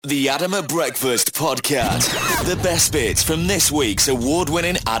The Adam at Breakfast podcast. The best bits from this week's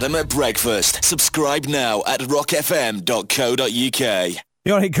award-winning Adam at Breakfast. Subscribe now at rockfm.co.uk.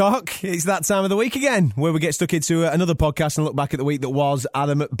 You all right, Cock? It's that time of the week again, where we get stuck into another podcast and look back at the week that was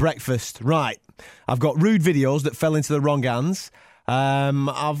Adam at Breakfast. Right, I've got rude videos that fell into the wrong hands.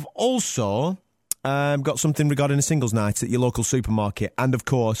 I've also got something regarding a singles night at your local supermarket. And, of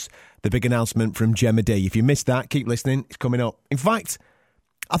course, the big announcement from Gemma D. If you missed that, keep listening. It's coming up. In fact,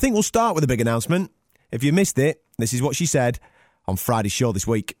 I think we'll start with a big announcement. If you missed it, this is what she said on Friday's show this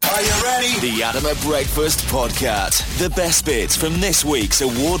week. Are you ready? The Adam at Breakfast podcast. The best bits from this week's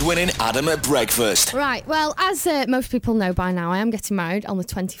award-winning Adam at Breakfast. Right, well, as most people know by now, I am getting married on the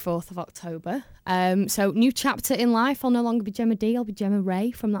 24th of October. So, new chapter in life. I'll no longer be Gemma D, I'll be Gemma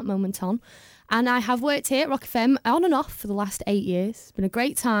Ray from that moment on. And I have worked here at Rock FM on and off for the last 8 years. It's been a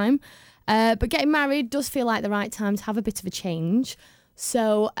great time. But getting married does feel like the right time to have a bit of a change.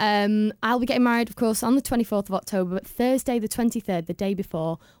 So I'll be getting married, of course, on the 24th of October, but Thursday the 23rd, the day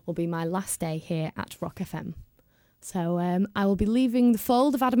before, will be my last day here at Rock FM. So I will be leaving the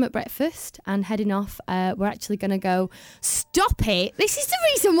fold of Adam at Breakfast and heading off. We're actually going to go... Stop it! This is the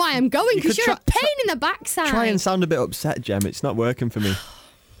reason why I'm going, because you're a pain in the backside. Try and sound a bit upset, Gem. It's not working for me.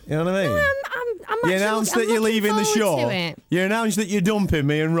 You know what I mean? You announced that you're leaving the show. You announced that you're dumping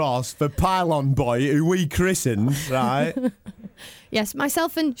me and Ross for Pylon Boy, who we christened, right? Yes,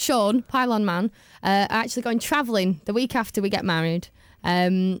 myself and Sean, Pylon Man, are actually going travelling the week after we get married.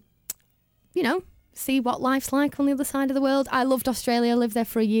 You know, see what life's like on the other side of the world. I loved Australia, lived there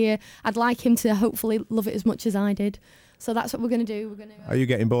for a year. I'd like him to hopefully love it as much as I did. So that's what we're going to do. Are you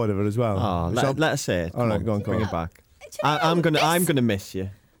getting bored of it as well? Oh, let us say it. All right, go on. Bring it back. I'm gonna miss you.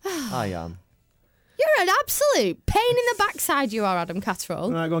 I am. You're an absolute pain in the backside, you are, Adam Catterall.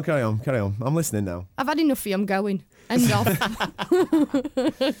 All right, go on, carry on. I'm listening now. I've had enough of you, I'm going. End off.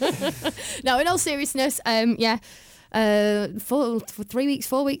 No, in all seriousness, for 3 weeks,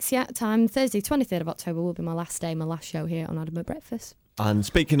 4 weeks, time, Thursday, 23rd of October will be my last day, my last show here on Adam at Breakfast. And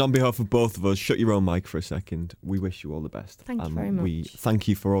speaking on behalf of both of us, shut your own mic for a second. We wish you all the best. Thank you very much. We thank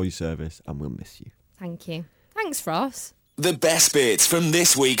you for all your service and we'll miss you. Thank you. Thanks, Ross. The best bits from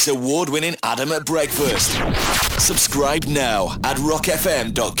this week's award-winning Adam at Breakfast. Subscribe now at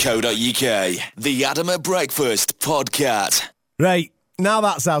rockfm.co.uk. The Adam at Breakfast podcast. Right, now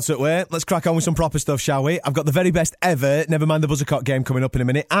that's out of the way, let's crack on with some proper stuff, shall we? I've got the very best ever Never Mind the Buzzercock game coming up in a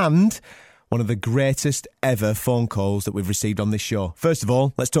minute, and one of the greatest ever phone calls that we've received on this show. First of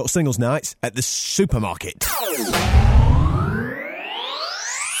all, let's talk singles nights at the supermarket.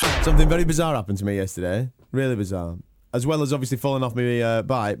 Something very bizarre happened to me yesterday. Really bizarre. As well as obviously falling off my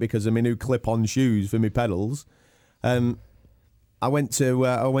bike because of my new clip-on shoes for my pedals. I went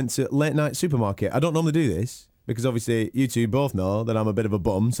to late night supermarket. I don't normally do this because obviously you two both know that I'm a bit of a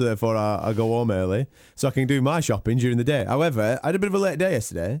bum, so therefore I go home early so I can do my shopping during the day. However, I had a bit of a late day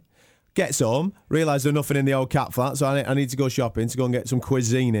yesterday. Gets home, realised there's nothing in the old cat flat, so I need to go shopping to go and get some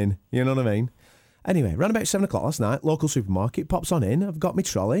cuisine in. You know what I mean? Anyway, around about 7 o'clock last night, local supermarket, pops on in. I've got my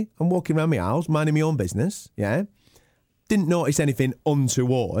trolley. I'm walking around my house, minding my own business. Yeah. Didn't notice anything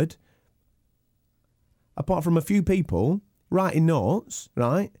untoward, apart from a few people writing notes,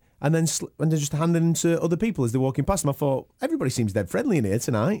 right, and then just handing them to other people as they're walking past them. I thought, everybody seems dead friendly in here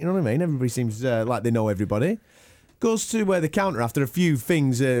tonight, you know what I mean? Everybody seems like they know everybody. Goes to the counter after a few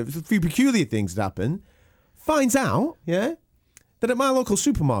peculiar things that happen, finds out, yeah, that at my local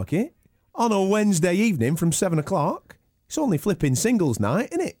supermarket, on a Wednesday evening from 7 o'clock, it's only flipping singles night,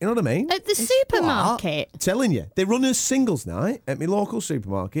 isn't it? You know what I mean? At the supermarket? What? Telling you. They run a singles night at my local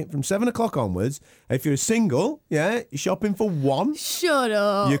supermarket from 7 o'clock onwards. If you're a single, yeah, you're shopping for one. Shut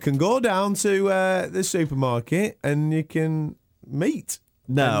up. You can go down to the supermarket and you can meet.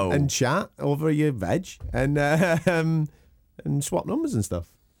 No. And chat over your veg and swap numbers and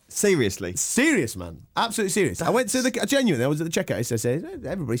stuff. Seriously? Serious, man. Absolutely serious. I went to genuinely, I was at the checkout. I said,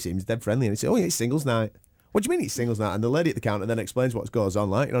 everybody seems dead friendly. And they said, oh, yeah, it's singles night. What do you mean it's singles night? And the lady at the counter then explains what goes on,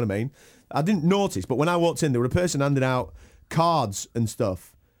 like, you know what I mean? I didn't notice, but when I walked in, there were a person handing out cards and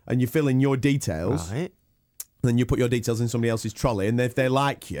stuff, and you fill in your details. Right. Then you put your details in somebody else's trolley, and if they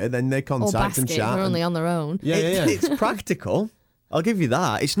like you, then they contact and chat. They're only on their own. Yeah. It's practical. I'll give you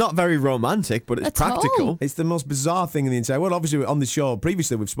that. It's not very romantic, but it's practical. It's the most bizarre thing in the entire world. Obviously, on the show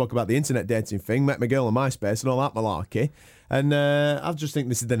previously, we've spoke about the internet dating thing, met my girl on MySpace and all that malarkey, and I just think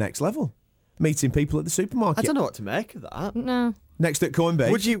this is the next level. Meeting people at the supermarket. I don't know what to make of that. No. Next at Coinbase.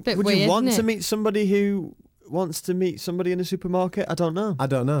 Would you weird, want to meet somebody who wants to meet somebody in a supermarket? I don't know. Can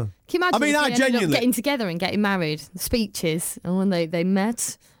you imagine if they ended up getting together and getting married? The speeches, and when they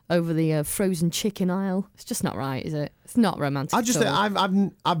met over the frozen chicken aisle. It's just not right, is it? It's not romantic. I just at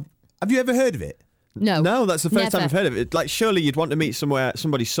think all. have you ever heard of it? No, that's the first time never. I've heard of it. Like, surely you'd want to meet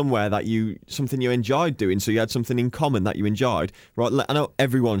somebody somewhere that something you enjoyed doing, so you had something in common that you enjoyed. Right? I know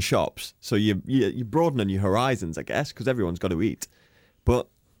everyone shops, so you broaden your horizons, I guess, because everyone's got to eat. But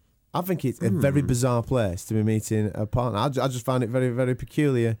I think it's a very bizarre place to be meeting a partner. I just found it very, very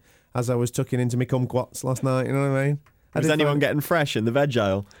peculiar as I was tucking into my kumquats last night. You know what I mean? was anyone getting fresh in the veg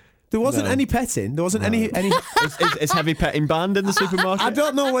aisle? There wasn't any petting. There wasn't any. Is heavy petting banned in the supermarket? I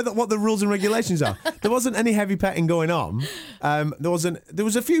don't know what the rules and regulations are. There wasn't any heavy petting going on. There was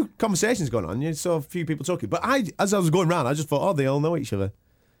a few conversations going on. You saw a few people talking. But as I was going round, I just thought, they all know each other.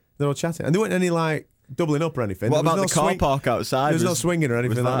 They're all chatting, and there weren't any like doubling up or anything. What There about was the no car swing- park outside? There's no swinging or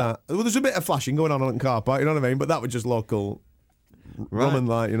anything like that? that. Well, there's a bit of flashing going on the car park. You know what I mean? But that was just local. Rum and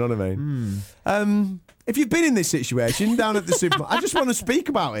light, you know what I mean? If you've been in this situation down at the supermarket, I just want to speak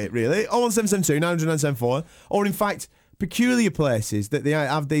about it, really. 01772 900 974, or in fact, peculiar places that they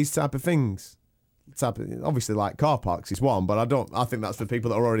have these type of things. Obviously, like car parks is one, but I think that's for people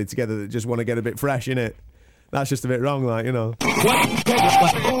that are already together that just want to get a bit fresh, innit? That's just a bit wrong, like, you know.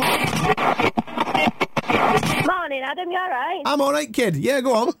 Morning, Adam, you alright? I'm all right, kid. Yeah,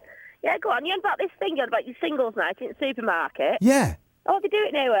 go on. Yeah, go on. You about this thing about your singles night in the supermarket. Yeah. Oh, they do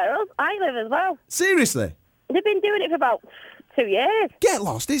it nowhere else. I live as well. Seriously? They've been doing it for about 2 years. Get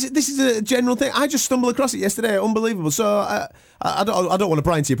lost. This is a general thing. I just stumbled across it yesterday. Unbelievable. So I don't want to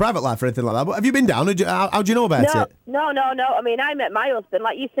pry into your private life or anything like that. But have you been down? How do you know about it? No. I mean, I met my husband.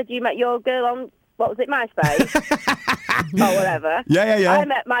 Like you said, you met your girl on, what was it, MySpace? or whatever. Yeah. I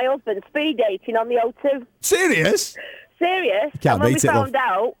met my husband speed dating on the O2. Serious? Serious. Can't and when beat we it, found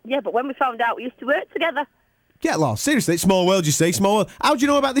out, when we found out, we used to work together. Get lost. Seriously, it's small world, you see. Small world. How do you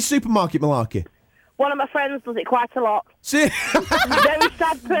know about this supermarket malarkey? One of my friends does it quite a lot. See? Very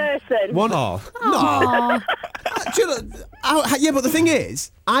sad person. One. Oh. No. Do you know, yeah, but the thing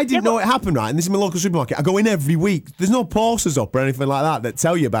is, I didn't know it happened, right? And this is my local supermarket. I go in every week. There's no posters up or anything like that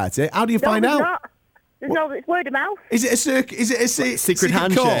tell you about it. How do you find there's out? Not. It's word of mouth. Is it a secret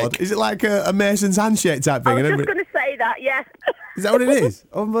handshake? code? Is it like a Mason's handshake type thing? I was And just going to say that, yeah. Is that what it is?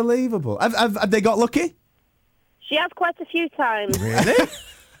 Unbelievable. Have they got lucky? She has quite a few times. Really?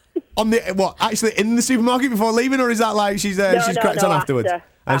 Actually in the supermarket before leaving, or is that like she's cracked on afterwards?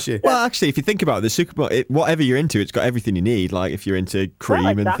 Has she? Well, actually, if you think about it, the supermarket, whatever you're into, it's got everything you need. Like if you're into cream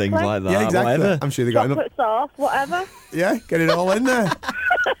and exactly. things like that. Yeah, exactly. Whatever. I'm sure they got enough. Chocolate sauce, whatever. Yeah, get it all in there.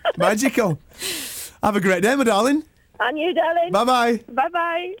 Magical. Have a great day, my darling. And you, darling. Bye-bye.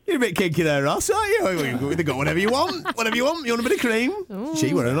 Bye-bye. You're a bit kinky there, Ross, aren't you? They got whatever you want. Whatever you want. You want a bit of cream?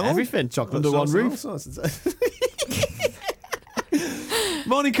 She want it all. Everything. Chocolate Under one sauce and roof. all sorts.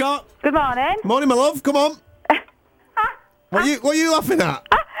 Morning, Cot. Good morning. Morning, my love. Come on. What are you laughing at?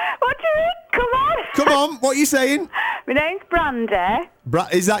 What do you mean? Come on. Come on. What are you saying? My name's Brandy.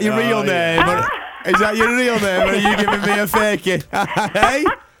 Is that your real name? yeah. Is that your real name? Or are you giving me a fakey? Hey?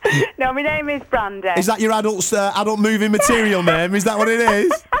 No, my name is Brandy. Is that your adult moving material name? Is that what it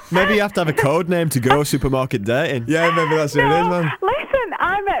is? Maybe you have to have a code name to go supermarket dating. Yeah, maybe that's what it is, man. Listen,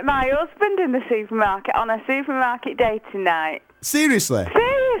 I met my husband in the supermarket on a supermarket dating night. Seriously?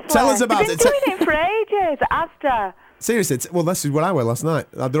 Seriously. Tell us about They've it. been doing it for ages, Asda. Seriously? Well, this is where I were last night.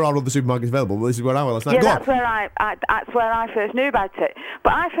 There are other supermarkets available, but this is where I were last night. Yeah, Go that's on. where that's where I first knew about it.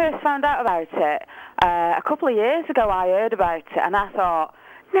 But I first found out about it a couple of years ago. I heard about it, and I thought,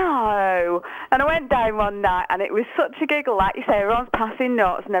 no. And I went down one night, and it was such a giggle. Like you say, everyone's passing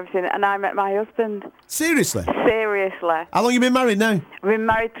notes and everything, and I met my husband. Seriously? Seriously. How long you been married now? We've been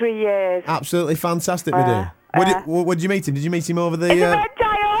married 3 years. Absolutely fantastic, my dear. Where did you meet him? Did you meet him over the... It's a red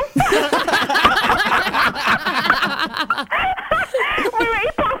giant. He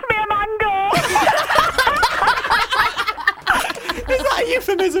passed me a mango. Is that a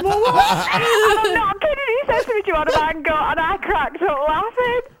euphemism or what? I'm not kidding. He said to me, do you want a mango? And I cracked up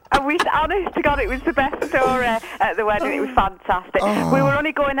laughing. And honest to God, it was the best story at the wedding. It was fantastic. We were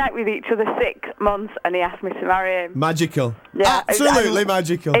only going out with each other 6 months, and he asked me to marry him. Magical. Yeah, Absolutely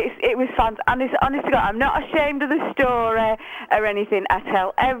magical. It was fun. And it's, honest to God, I'm not ashamed of the story or anything. I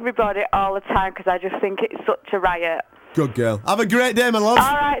tell everybody all the time because I just think it's such a riot. Good girl. Have a great day, my love.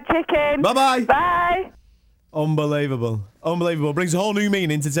 All right, chicken. Bye-bye. Bye. Unbelievable. Unbelievable. Brings a whole new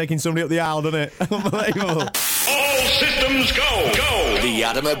meaning to taking somebody up the aisle, doesn't it? Unbelievable. All systems go. The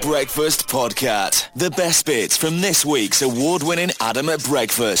Adam at Breakfast podcast. The best bits from this week's award-winning Adam at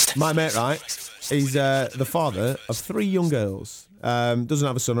Breakfast. My mate, right, he's the father of 3 young girls. Doesn't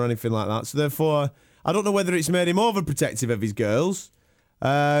have a son or anything like that. So therefore, I don't know whether it's made him overprotective of his girls,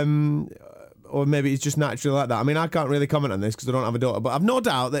 or maybe he's just naturally like that. I mean, I can't really comment on this because I don't have a daughter, but I've no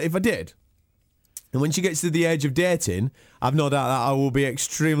doubt that if I did, and when she gets to the age of dating, I've no doubt that I will be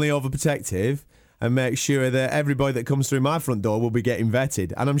extremely overprotective and make sure that every boy that comes through my front door will be getting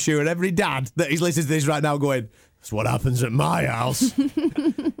vetted. And I'm sure every dad that is listening to this right now going, that's what happens at my house.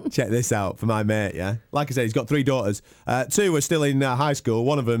 Check this out for my mate, yeah? Like I said, he's got 3 daughters. 2 are still in high school.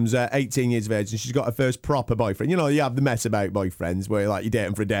 One of them's 18 years of age, and she's got her first proper boyfriend. You know, you have the mess about boyfriends where like you date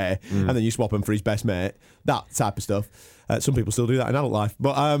him for a day and then you swap him for his best mate. That type of stuff. Some people still do that in adult life.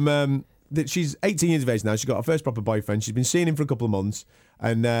 But she's 18 years of age now. She's got her first proper boyfriend. She's been seeing him for a couple of months,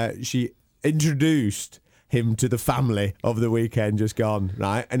 and she introduced him to the family over the weekend just gone,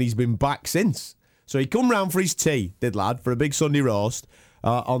 right? And he's been back since. So he come round for his tea, did lad, for a big Sunday roast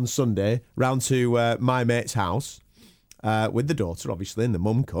on Sunday, round to my mate's house with the daughter, obviously, and the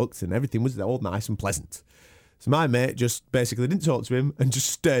mum cooked, and everything was all nice and pleasant. So my mate just basically didn't talk to him and just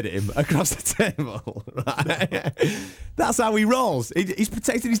stared at him across the table. Right? That's how he rolls. He's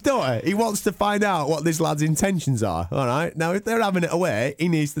protecting his daughter. He wants to find out what this lad's intentions are. All right. Now, if they're having it away, he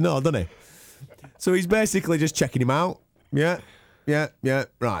needs to know, doesn't he? So he's basically just checking him out. Yeah.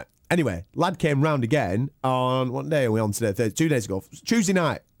 Right. Anyway, lad came round again on, what day are we on today? 2 days ago. Tuesday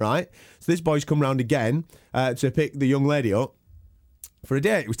night, right? So this boy's come round again to pick the young lady up for a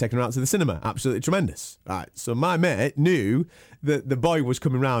date. He was taking her out to the cinema. Absolutely tremendous. Right. So my mate knew that the boy was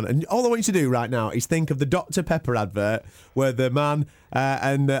coming round. And all I want you to do right now is think of the Dr. Pepper advert where the man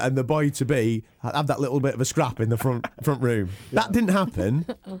and the boy-to-be have that little bit of a scrap in the front room. That didn't happen,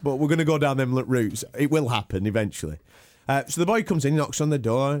 but we're going to go down them routes. It will happen eventually. So the boy comes in, knocks on the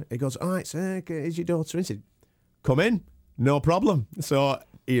door. He goes, all right, sir, is your daughter in? He said, come in, no problem. So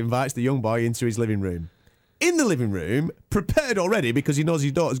he invites the young boy into his living room. In the living room, prepared already because he knows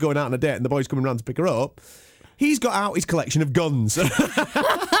his daughter's going out on a date and the boy's coming round to pick her up, he's got out his collection of guns. You're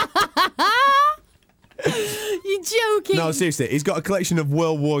joking. No, seriously, he's got a collection of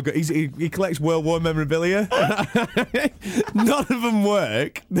World War... He collects World War memorabilia. None of them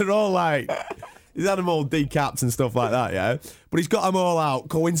work. They're all like... He's had them all decapped and stuff like that, yeah? But he's got them all out,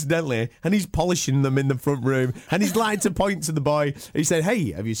 coincidentally, and he's polishing them in the front room. And he's like to point to the boy. He said,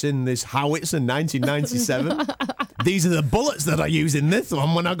 hey, have you seen this howitzer 1997? These are the bullets that I use in this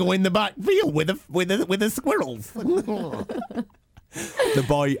one when I go in the backfield with the squirrels. The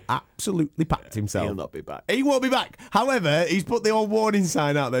boy absolutely packed himself. He'll not be back. He won't be back. However, he's put the old warning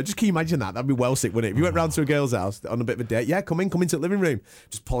sign out there. Just can you imagine that? That'd be well sick, wouldn't it? If you went round to a girl's house on a bit of a date, yeah, come into the living room.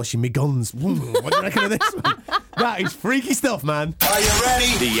 Just polishing me guns. What do you reckon of this one? That is freaky stuff, man. Are you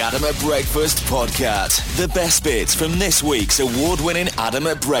ready? The Adam at Breakfast podcast. The best bits from this week's award-winning Adam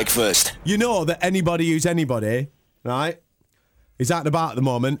at Breakfast. You know that anybody who's anybody, right, is out and about at the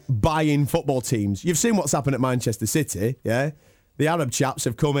moment buying football teams. You've seen what's happened at Manchester City, yeah? The Arab chaps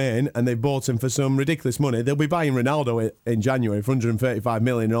have come in and they've bought him for some ridiculous money. They'll be buying Ronaldo in January for 135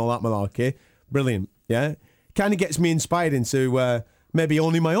 million and all that malarkey. Brilliant, yeah? Kind of gets me inspired into maybe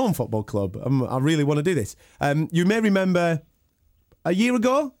owning my own football club. I really want to do this. You may remember a year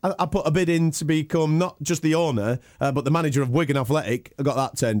ago, I put a bid in to become not just the owner, but the manager of Wigan Athletic. I got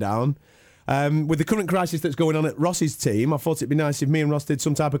that turned down. With the current crisis that's going on at Ross's team, I thought it'd be nice if me and Ross did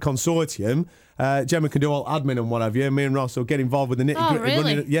some type of consortium. Gemma can do all admin and what have you. Me and Ross will get involved with the nitty-gritty. Oh,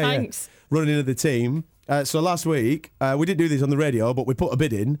 really? Thanks. Running of the team. So last week, we didn't do this on the radio, but we put a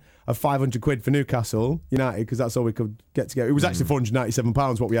bid in of 500 quid for Newcastle United because that's all we could get together. It was actually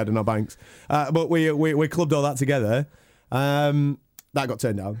 £497 what we had in our banks. But we clubbed all that together. That got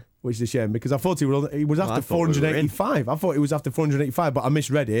turned down, which is a shame because I thought he was after 485. I thought he was after 485, but I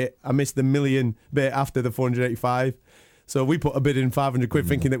misread it. I missed the million bit after the 485. So we put a bid in 500 quid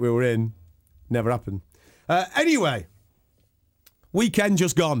thinking that we were in. Never happened. Anyway, weekend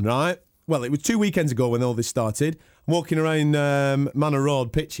just gone, right? Well, it was 2 weekends ago when all this started. I'm walking around Manor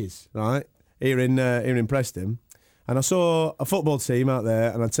Road pitches, right, here in Preston, and I saw a football team out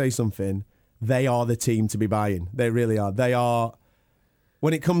there, and I'd say something. They are the team to be buying. They really are. They are...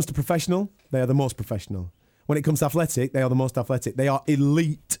 When it comes to professional, they are the most professional. When it comes to athletic, they are the most athletic. They are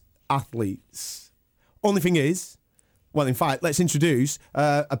elite athletes. Only thing is, well, in fact, let's introduce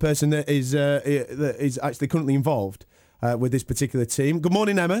a person that is actually currently involved with this particular team. Good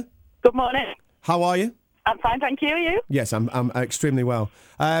morning, Emma. Good morning. How are you? I'm fine, thank you. Are you? Yes, I'm extremely well.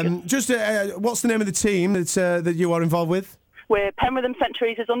 Just what's the name of the team that you are involved with? We're Penwitham St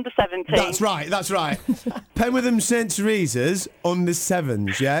Teresa's under 17. That's right. Penwitham St Teresa's under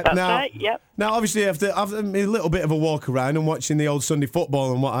 7s, yeah? That's right, yep. Now, obviously, after a little bit of a walk around and watching the old Sunday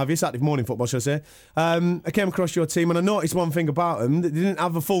football and what have you, Saturday morning football, should I say, I came across your team and I noticed one thing about them, that they didn't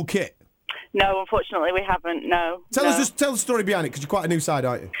have a full kit. No, unfortunately, we haven't. No. Tell the story behind it, because you're quite a new side,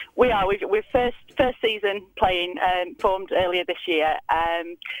 aren't you? We are. We're first season playing, formed earlier this year.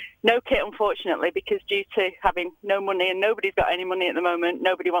 No kit, unfortunately, because due to having no money, and nobody's got any money at the moment,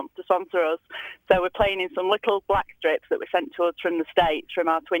 nobody wants to sponsor us. So we're playing in some little black strips that were sent to us from the States, from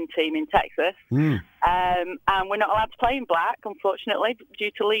our twin team in Texas. And we're not allowed to play in black, unfortunately, due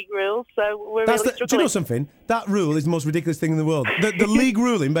to league rules. So we're really struggling. Do you know something? That rule is the most ridiculous thing in the world. The league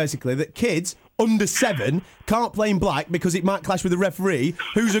ruling, basically, that kids under 7 can't play in black because it might clash with the referee,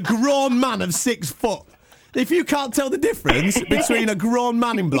 who's a grown man of 6 foot. If you can't tell the difference between a grown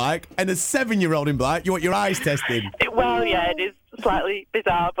man in black and a 7-year-old in black, you want your eyes tested. Well, yeah, it is slightly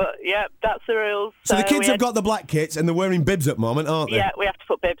bizarre, but yeah, that's the rules. So the kids have got the black kits and they're wearing bibs at the moment, aren't they? Yeah, we have to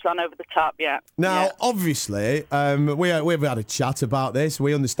put bibs on over the top, yeah. Now, obviously, we've had a chat about this.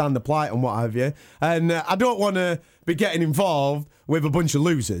 We understand the plight and what have you. And I don't want to be getting involved with a bunch of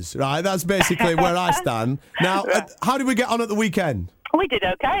losers, right? That's basically where I stand. Now, how did we get on at the weekend? We did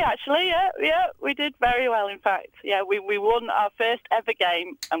okay, actually, yeah, we did very well, in fact. Yeah, we won our first ever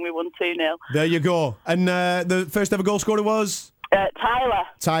game, and we won 2-0. There you go. And the first ever goal scorer was?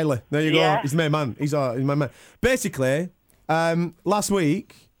 Tyler. There you go. He's my man. He's my man. Basically, last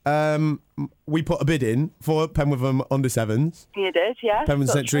week, we put a bid in for Penwitham under 7s. You did, yeah. Penwitham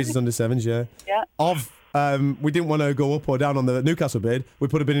St. Teresa's under 7s, yeah. Yeah. We didn't want to go up or down on the Newcastle bid. We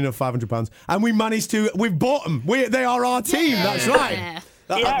put a bid in of £500, and we managed to. We've bought them. They are our team. Yeah. That's right.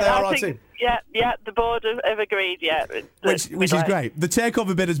 They are our team. Yeah. The board have agreed. Yeah, which is great. The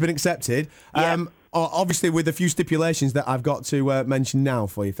takeover bid has been accepted. Obviously, with a few stipulations that I've got to mention now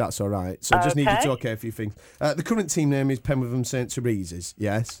for you, if that's all right. So I just need you to okay a few things. The current team name is Penwitham St. Teresa's.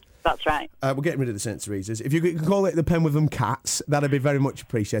 Yes. That's right. We're getting rid of the St. Teresa's. If you can call it the Penwitham Cats, that'd be very much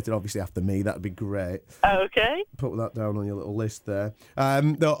appreciated, obviously, after me. That'd be great. Okay. Put that down on your little list there.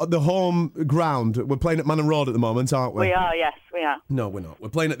 The home ground, we're playing at Manor Road at the moment, aren't we? We are, yes, we are. No, we're not. We're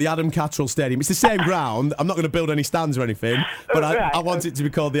playing at the Adam Cattrall Stadium. It's the same ground. I'm not going to build any stands or anything, but I want it to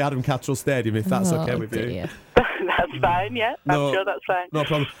be called the Adam Cattrall Stadium, if that's okay with you. That's fine, yeah. I'm sure that's fine. No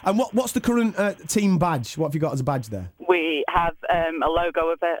problem. And what's the current team badge? What have you got as a badge there? We have a logo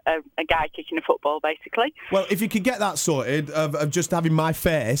of a guy kicking a football, basically. Well, if you could get that sorted, of just having my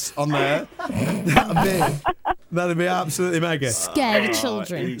face on there, that'd be absolutely mega. Scare the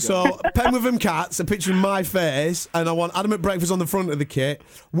children. So, Penwitham Cats, a picture of my face, and I want Adam at Breakfast on the front of the kit.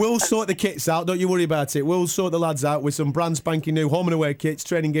 We'll sort the kits out, don't you worry about it. We'll sort the lads out with some brand spanking new home and away kits,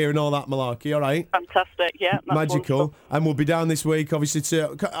 training gear and all that malarkey, all right? Fantastic, yeah. Magical. Wonderful. And we'll be down this week, obviously,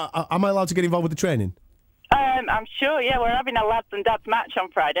 am I allowed to get involved with the training? I'm sure, yeah. We're having a lads and dads match on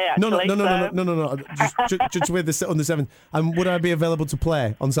Friday, actually. No. Just with the on the 7th. And would I be available to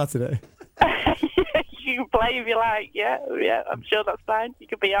play on Saturday? You can play if you like, yeah. I'm sure that's fine. You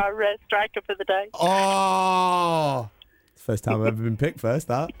could be our striker for the day. Oh! First time I've ever been picked first,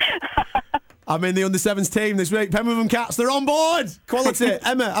 that. I'm in the under 7s team this week. Penwitham Cats, they're on board! Quality.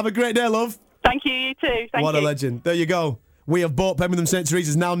 Emma, have a great day, love. Thank you, you too. Thank you. What a legend. There you go. We have bought Penwitham St.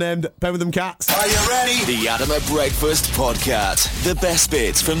 Teresa's, now named Penwitham Cats. Are you ready? The Adam at Breakfast podcast. The best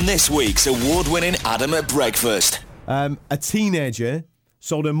bits from this week's award-winning Adam at Breakfast. A teenager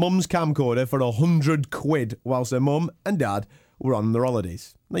sold her mum's camcorder for £100 whilst her mum and dad were on their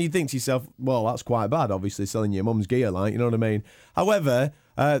holidays. Now you think to yourself, well, that's quite bad, obviously, selling your mum's gear, like, you know what I mean? However,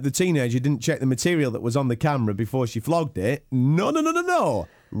 the teenager didn't check the material that was on the camera before she flogged it. No.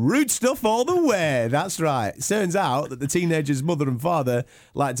 Rude stuff all the way. That's right. It turns out that the teenager's mother and father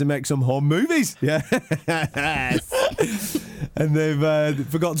like to make some home movies. Yeah. And they've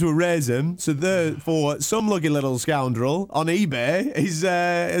forgot to erase them. So therefore, some lucky little scoundrel on eBay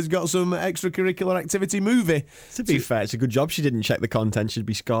has got some extracurricular activity movie. To be fair, it's a good job she didn't check the content. She'd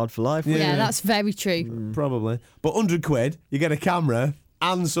be scarred for life. Yeah, that's very true. Probably. But £100, you get a camera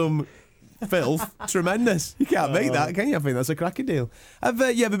and some filth. Tremendous. You can't beat that, can you? I think that's a cracking deal. Have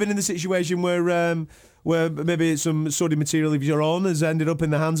you ever been in the situation where maybe some sordid material of your own has ended up in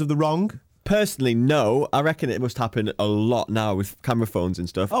the hands of the wrong? Personally, no. I reckon it must happen a lot now with camera phones and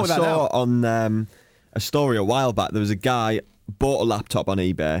stuff. Oh, I saw on a story a while back, there was a guy bought a laptop on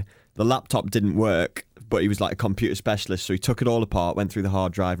eBay. The laptop didn't work, but he was like a computer specialist, so he took it all apart, went through the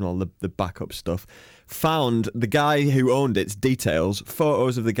hard drive and all the backup stuff, found the guy who owned its details,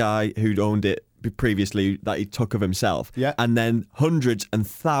 photos of the guy who'd owned it previously that he took of himself, and then hundreds and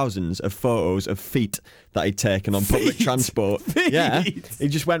thousands of photos of feet that he'd taken on public transport. Yeah, he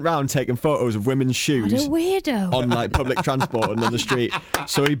just went round taking photos of women's shoes. What a weirdo. On like public transport and on the street.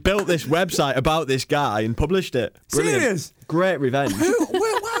 So he built this website about this guy and published it. Brilliant. Serious? Great revenge.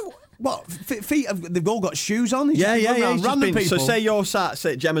 what feet? They've all got shoes on. Yeah. He's just Random been- people. So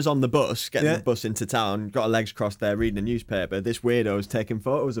say Gemma's on the bus, getting Yeah. the bus into town, got her legs crossed there, reading a newspaper. This weirdo's taking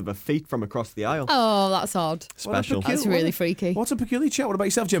photos of her feet from across the aisle. Oh, that's odd. Special. That's really freaky. What's a peculiar chat? What about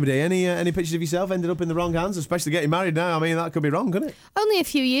yourself, Gemma D? Any pictures of yourself ended up in the wrong hands, especially getting married now? I mean, that could be wrong, couldn't it? Only a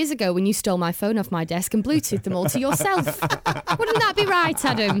few years ago when you stole my phone off my desk and Bluetoothed them all to yourself. Wouldn't that be right,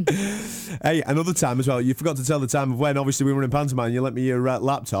 Adam? Hey, another time as well. You forgot to tell the time of when, obviously, we were in pantomime. You lent me your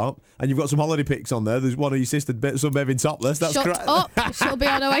laptop, and you've got some holiday pics on there. There's one of your sister sunbathing topless. That's Shut correct. up. She'll be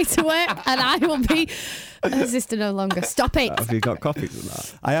on her way to work, and I will be her sister no longer. Stop it. Have you got copies of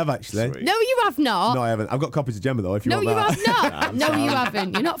that? I have actually. Sweet. No, you have not. No, I haven't. I've got copies of Gemma though. If you No, want you that. have not. No, you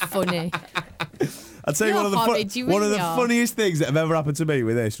haven't. You're not funny. I'll tell you You're one of the horrid, you one of really the are. funniest things that have ever happened to me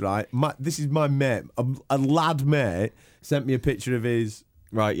with this. Right, this is my mate, a lad mate, sent me a picture of his.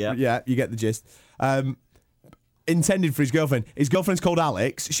 Right, yeah. Yeah, you get the gist. Intended for his girlfriend. His girlfriend's called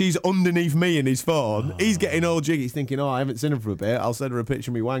Alex. She's underneath me in his phone. He's getting all jiggy. He's thinking, I haven't seen her for a bit. I'll send her a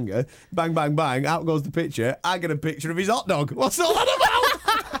picture of me wanger. Bang, bang, bang. Out goes the picture. I get a picture of his hot dog. What's all that about?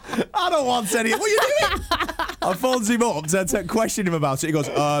 I don't want any. What are you doing? I phones him up to question him about it. He goes,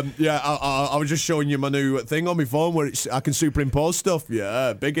 yeah, I was just showing you my new thing on my phone where I can superimpose stuff.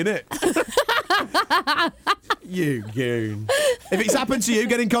 Yeah, big in it. You goon. If it's happened to you,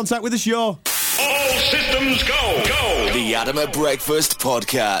 get in contact with the show. All systems go. The Adam at Breakfast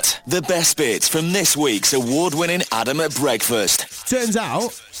podcast. The best bits from this week's award-winning Adam at Breakfast. Turns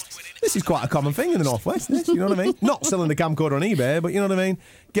out, this is quite a common thing in the Northwest, this, you know what I mean? Not selling the camcorder on eBay, but you know what I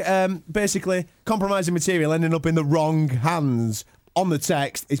mean? Basically, compromising material ending up in the wrong hands. On the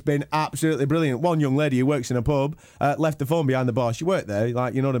text, it's been absolutely brilliant. One young lady who works in a pub left the phone behind the bar. She worked there,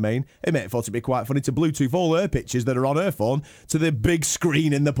 like, you know what I mean? Her mate thought it'd be quite funny to Bluetooth all her pictures that are on her phone to the big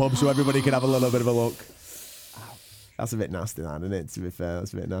screen in the pub so everybody can have a little bit of a look. That's a bit nasty, that, isn't it? To be fair,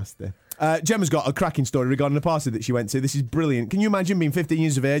 that's a bit nasty. Gemma's got a cracking story regarding a party that she went to. This is brilliant. Can you imagine being 15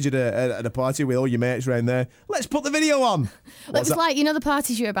 years of age at a party with all your mates around there? Let's put the video on. It was like, you know, the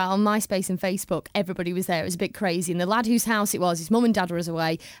parties you were about on MySpace and Facebook. Everybody was there. It was a bit crazy. And the lad whose house it was, his mum and dad was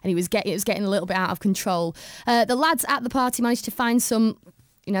away, and it was getting a little bit out of control. The lads at the party managed to find some,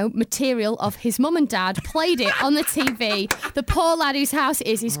 you know, material of his mum and dad, played it on the TV. The poor lad whose house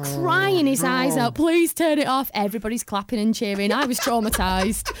it is crying his eyes out. Please turn it off. Everybody's clapping and cheering. I was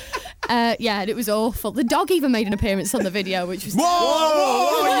traumatised. And it was awful. The dog even made an appearance on the video, which was just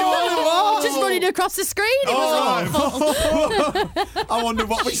running across the screen. It was awful. I wonder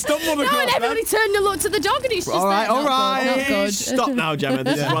what we stumbled No, across. and everybody turned and looked at the dog, and he's just All right, there. all Not right. good. Stop now, Gemma.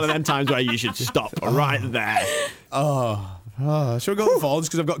 This is one of them times where you should stop right there. Shall we go to the phones?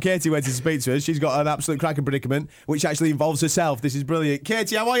 Because I've got Katie waiting to speak to us. She's got an absolute cracking predicament, which actually involves herself. This is brilliant.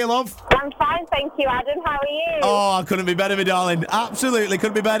 Katie, how are you, love? I'm fine, thank you, Adam. How are you? Oh, I couldn't be better, my darling. Absolutely,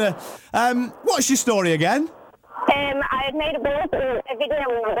 couldn't be better. What's your story again? I had made a video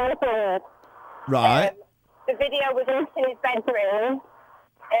with my boyfriend. Right. The video was up in his bedroom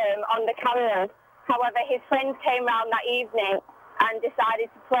on the camera. However, his friends came round that evening and decided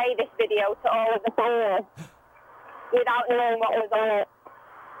to play this video to all of the family without knowing what was on it.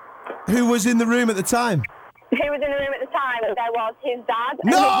 Who was in the room at the time? Who was in the room at the time? There was his dad.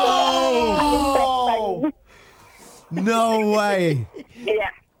 and No! his friend. No way.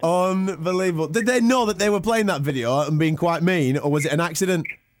 Yeah. Unbelievable. Did they know that they were playing that video and being quite mean, or was it an accident?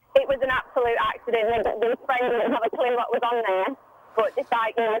 It was an absolute accident. The friend didn't have a clue what was on there, but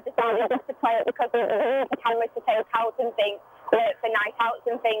decided just to play it because the cameras to take out and things, for night outs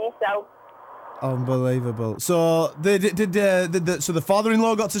and things. So Unbelievable. So, so the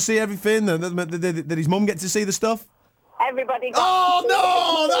father-in-law got to see everything? Did his mum get to see the stuff? everybody got... Oh,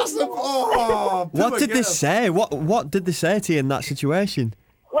 no! That's the... Oh, What did they say? What did they say to you in that situation?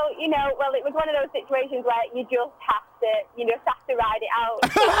 Well, it was one of those situations where you just have to ride it out.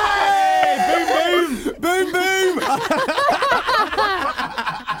 Hey! Boom, boom! Boom, boom!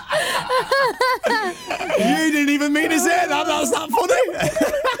 You didn't even mean to say that. That's not funny.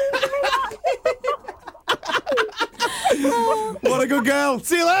 What a good girl.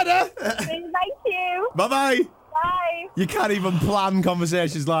 See you later. Thank you. Bye-bye. Bye. You can't even plan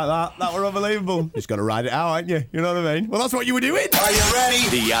conversations like that. That were unbelievable. Just got to ride it out, ain't you? You know what I mean? Well, that's what you were doing. Are you ready?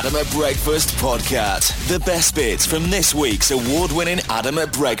 The Adam at Breakfast podcast. The best bits from this week's award-winning Adam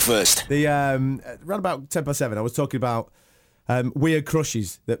at Breakfast. Around about 7:10, I was talking about weird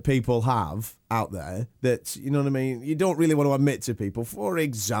crushes that people have out there that, you know what I mean, you don't really want to admit to people. For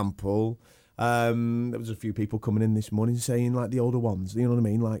example, there was a few people coming in this morning saying, like, the older ones, you know what I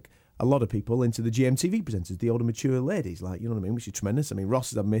mean? Like, a lot of people into the GMTV presenters, the older, mature ladies, like, you know what I mean, which is tremendous. I mean,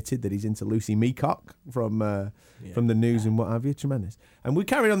 Ross has admitted that he's into Lucy Meacock from the news and what have you. Tremendous. And we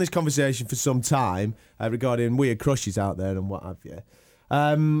carried on this conversation for some time regarding weird crushes out there and what have you.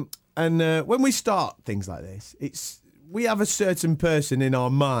 And when we start things like this, we have a certain person in our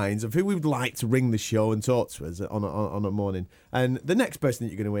minds of who we would like to ring the show and talk to us on a morning. And the next person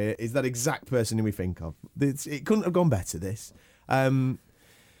that you're going to hear is that exact person who we think of. It couldn't have gone better, this.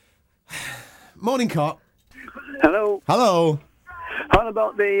 Morning, Cop. Hello. Hello. How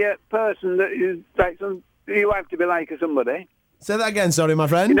about the person that you like your wife to be like or somebody? Say that again, sorry, my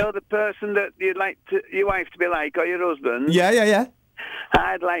friend. You know the person that you'd like your wife to be like or your husband? Yeah.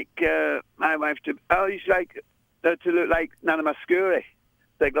 I'd like my wife to... Oh, you should like her to look like Nana Muscuri.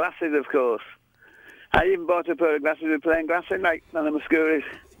 The glasses, of course. I even bought a pair of glasses with plain glasses like Nana Muscuri's.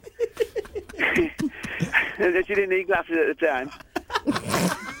 She didn't need glasses at the time.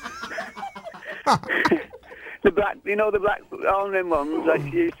 The black, the black all-in ones that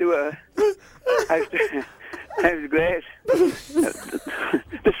she used to wear. That was great.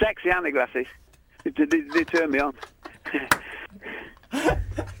 The sexy Annie glasses. They turned me on.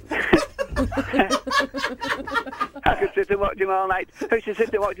 I could sit and watch him all night. I used to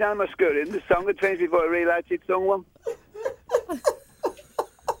sit and watch Nana Muscuri, and the song had finished before I realised she'd sung one.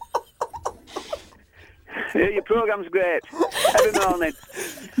 Yeah, your programme's great. Every morning.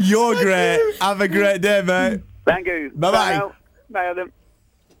 You're great. Have a great day, mate. Thank you. Bye-bye. Bye, Adam.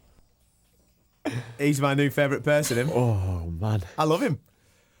 He's my new favourite person, him. Oh, man. I love him.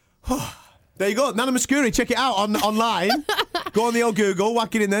 There you go. Nana Muscuri. Check it out online. Go on the old Google,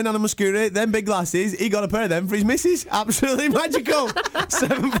 whack it in there, Nana Muscuri, them big glasses. He got a pair of them for his missus. Absolutely magical.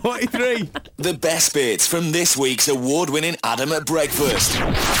 7:43. The best bits from this week's award-winning Adam at Breakfast.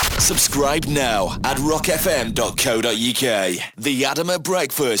 Subscribe now at rockfm.co.uk. The Adam at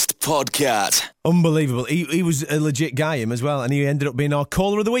Breakfast podcast. Unbelievable. He was a legit guy, him as well, and he ended up being our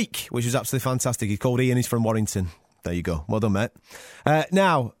caller of the week, which was absolutely fantastic. He's called Ian, he's from Warrington. There you go. Well done, mate.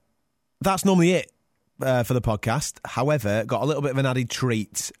 Now, that's normally it for the podcast. However, got a little bit of an added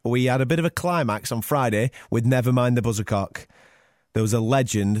treat. We had a bit of a climax on Friday with Nevermind the Buzzercock. There was a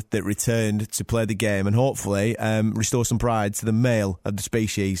legend that returned to play the game and hopefully restore some pride to the male of the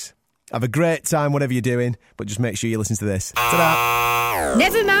species. Have a great time, whatever you're doing, but just make sure you listen to this. Ta-da!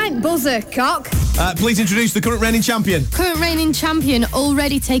 Nevermind Buzzercock. Please introduce the current reigning champion. Current reigning champion,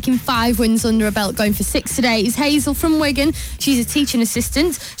 already taking 5 wins under her belt, going for 6 today, is Hazel from Wigan. She's a teaching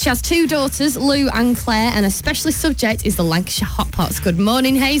assistant. She has 2 daughters, Lou and Claire, and her specialist subject is the Lancashire Hot Pots. Good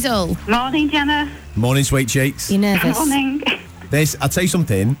morning, Hazel. Morning, Jenna. Morning, sweet cheeks. You nervous? Morning. I'll tell you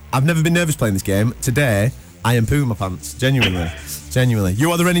something. I've never been nervous playing this game. Today, I am pooing my pants. Genuinely.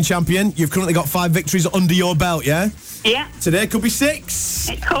 You are the reigning champion. You've currently got 5 victories under your belt, yeah? Yeah. Today could be 6.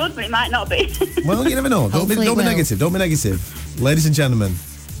 It could, but it might not be. Well, you never know. Don't be negative. Don't be negative. Ladies and gentlemen,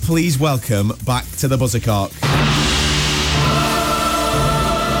 please welcome back to the Buzzercock.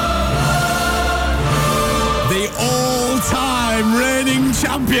 The all-time reigning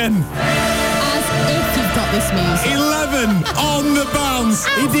champion. As if you've got this music. 11 on the bounce.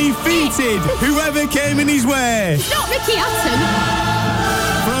 He defeated whoever came in his way. It's not Ricky Hatton.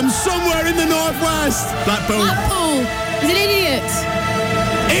 From somewhere in the northwest. Blackpool. He's an idiot.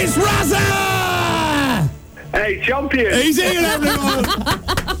 It's Razza! Hey, champion. He's here, everyone.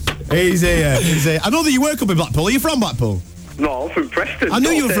 He's here. I know that you work up in Blackpool. Are you from Blackpool? No, I'm from Preston. I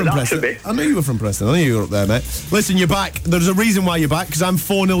knew you were from Preston. I knew you were up there, mate. Listen, you're back. There's a reason why you're back, because I'm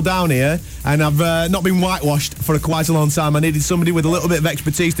 4-0 down here, and I've not been whitewashed for quite a long time. I needed somebody with a little bit of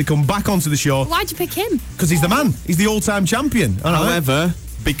expertise to come back onto the show. Why'd you pick him? Because he's the man. He's the all-time champion. However,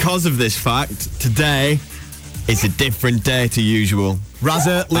 because of this fact, today is a different day to usual.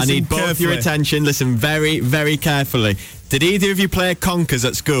 Razza, listen I need both carefully. your attention. Listen very, very carefully. Did either of you play conkers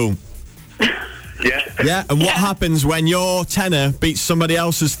at school? Yeah. Yeah, and what happens when your tenor beats somebody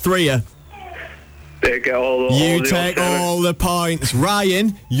else's threer? They get all You take all the points.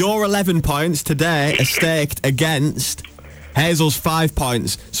 Ryan, your 11 points today are staked against Hazel's 5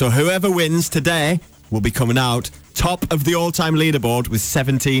 points. So whoever wins today will be coming out top of the all-time leaderboard with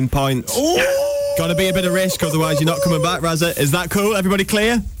 17 points. Got to be a bit of risk, otherwise you're not coming back, Razza. Is that cool? Everybody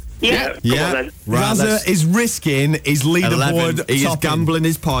clear? Yeah. Yeah. then. Right, Razza is risking his leaderboard 11. He is topping. gambling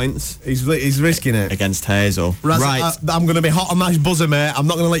his points He's risking it. against Hazel. Razza, Right. I'm going to be hot on that buzzer, mate. I'm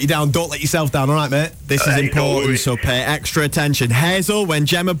not going to let you down. Don't let yourself down, all right, mate? This is Hey, don't important, worry. so pay extra attention. Hazel, when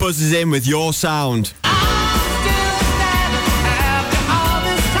Gemma buzzes in with your sound,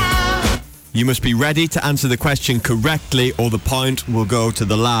 you must be ready to answer the question correctly or the point will go to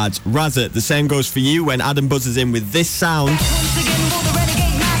the lads. Razza, the same goes for you when Adam buzzes in with this sound.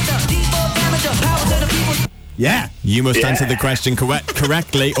 Yeah. You must answer the question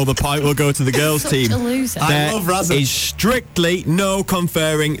correctly, or the point will go to the girls' Such team. a loser. I love Razza. There is strictly no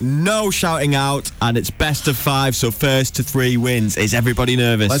conferring, no shouting out, and it's best of 5, so first to 3 wins. Is everybody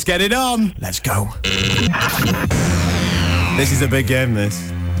nervous? Let's get it on. Let's go. This is a big game,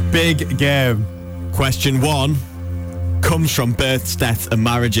 this. Big game. Question 1 comes from births, deaths and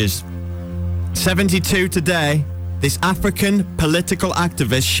marriages. 72 today, this African political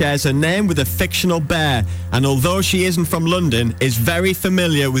activist shares her name with a fictional bear, and although she isn't from London, is very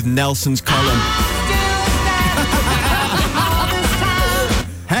familiar with Nelson's column.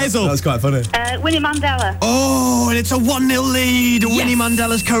 Hazel. That was quite funny. Winnie Mandela. Oh, and it's a 1-0 lead. Winnie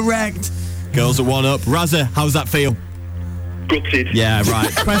Mandela's correct. Girls are 1 up. Razza, how's that feel? Gutted. Yeah,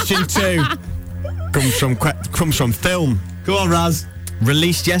 right. Question 2 comes from film. Go on, Raz.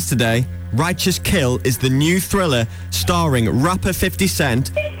 Released yesterday, Righteous Kill is the new thriller starring rapper 50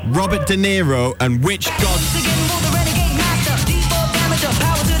 Cent, Robert De Niro, and which god...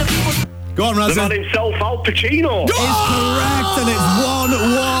 Go on, Raz. The man himself, Al Pacino. is correct, and it's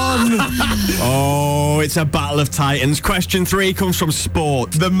 1-1. Oh, it's a battle of titans. Question 3 comes from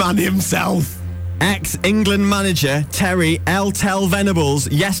sport. The man himself. Ex-England manager Terry L. Tell Venables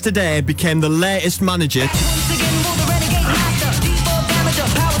yesterday became the latest manager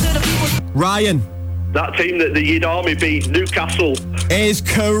Ryan That team that the Yid Army beat, Newcastle. is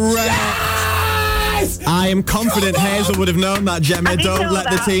correct. Yes! I am confident Hazel would have known that, Gemma. I didn't Don't know let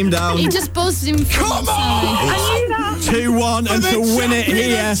the that. team down. He just buzzed him from Come the side. on! 2-1, and to win it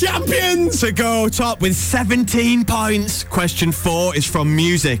here, Champions! to go top with 17 points. Question 4 is from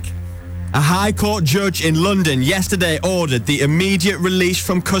music. A High Court judge in London yesterday ordered the immediate release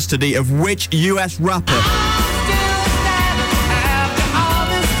from custody of which US rapper?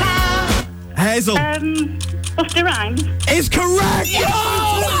 Hazel Busta Rhymes. is correct.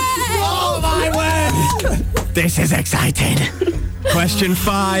 Oh, my word! This is exciting. Question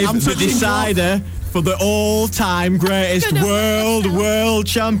 5, I'm the touching decider for the all-time greatest world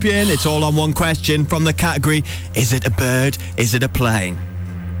champion. It's all on one question from the category, is it a bird, is it a plane?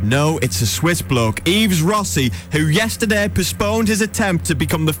 No, it's a Swiss bloke, Yves Rossi, who yesterday postponed his attempt to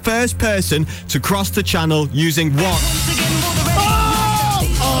become the first person to cross the channel using what?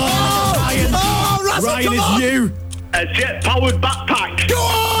 Ryan, it's you. A jet-powered backpack. Go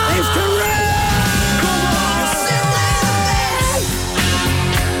on! It's correct!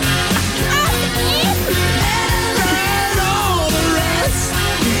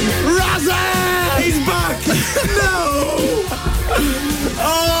 He's back. No.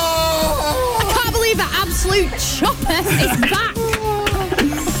 Oh. I can't believe that absolute chopper is back.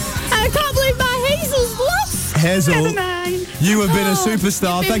 I can't believe my Hazel's lost. Hazel, Never mind. you have been a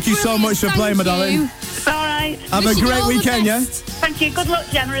superstar. You've been Thank you so much for playing, my darling. All right. Have a Wishing you great all the weekend, yeah? best. Thank you. Good luck,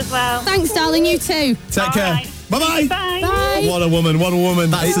 Gemma, as well. Thanks, darling. You too. Take All care. right. Bye-bye. Bye. Bye. What a woman, what a woman.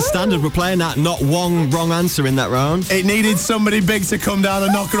 That's the standard. We're playing that. Not one wrong answer in that round. It needed somebody big to come down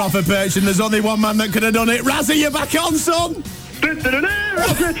and knock her off her perch, and there's only one man that could have done it. Razzie, you're back on, son!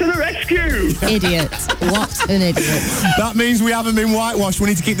 Razza to the rescue. Idiot. What an idiot. That means we haven't been whitewashed. We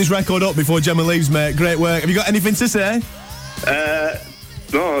need to keep this record up before Gemma leaves, mate. Great work. Have you got anything to say?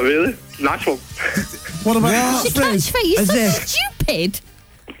 No, really. Nice one. What about Your catchphrase, you're so it? stupid.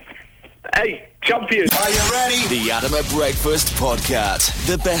 Hey, champion. Are you ready? The Adam at Breakfast Podcast.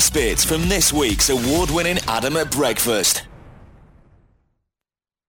 The best bits from this week's award-winning Adam at Breakfast.